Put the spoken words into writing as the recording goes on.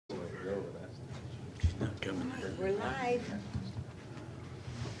Not coming there. We're live.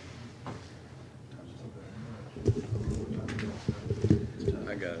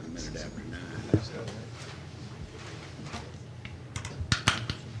 I got it a minute after 9.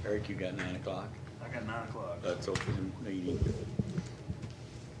 Eric, you got 9 o'clock? I got 9 o'clock. Let's open the meeting.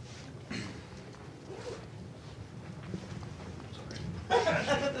 That's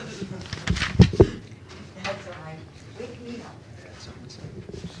all right. Wake me up.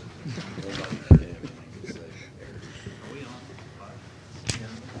 Nobody should have anything to say. Are we on?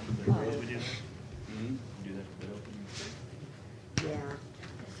 Oh. Did we do that? Hmm? Do that for bid opening? Yeah.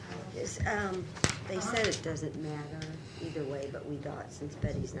 It's, they said it doesn't matter either way, but we thought since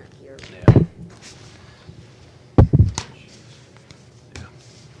Betty's not here. Yeah. Yeah.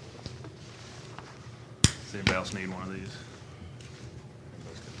 Does anybody else need one of these?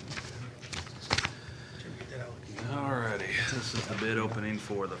 Alrighty, this is the bid opening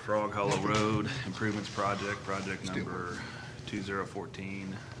for the Frog Hollow Road Improvements Project, project number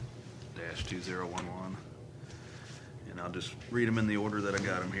 2014-2011. And I'll just read them in the order that I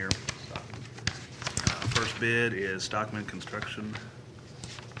got them here. First bid is Stockman Construction.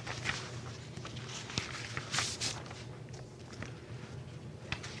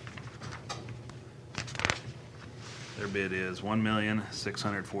 Their bid is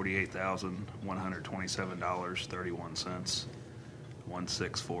 $1,648,127.31.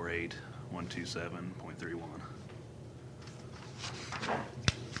 1648127.31.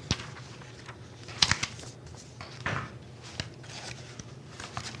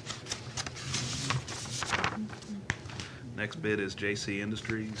 Next bid is JC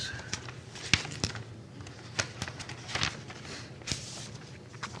Industries.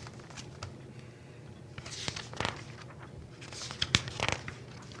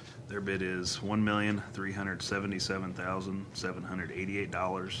 Their bid is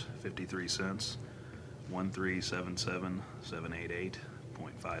 $1,377,788.53.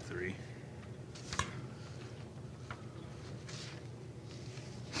 1377788.53.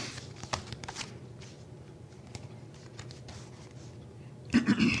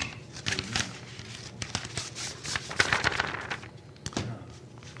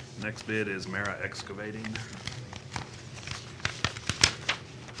 Next bid is Mara Excavating.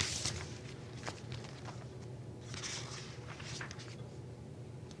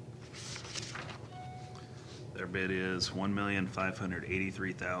 Their bid is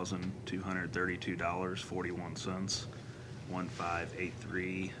 $1,583,232.41.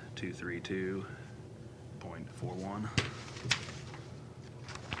 1583232.41.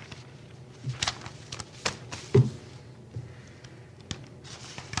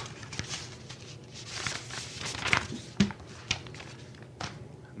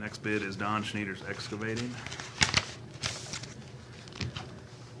 Next bid is Don Schneider's Excavating.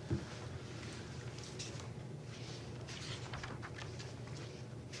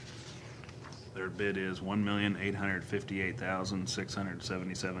 Their bid is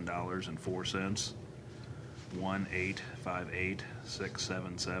 $1,858,677.04.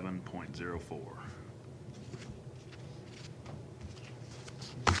 1858677.04.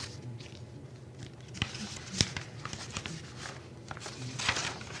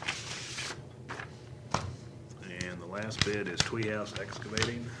 And the last bid is Tweehouse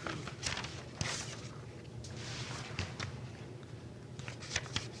Excavating.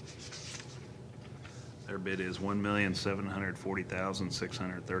 Their bid is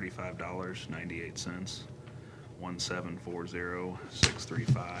 $1,740,635.98.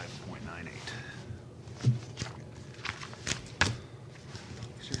 1740635.98.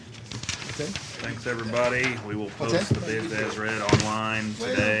 Okay. Thanks, everybody. We will What's post that? the bids as read online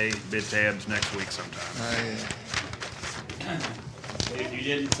today. Bid tabs next week sometime. If you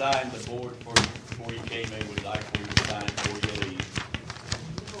didn't sign the board before you came in, we'd like for you to sign before you leave.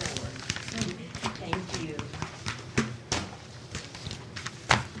 Thank you.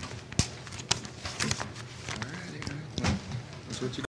 All righty. Well, that's what you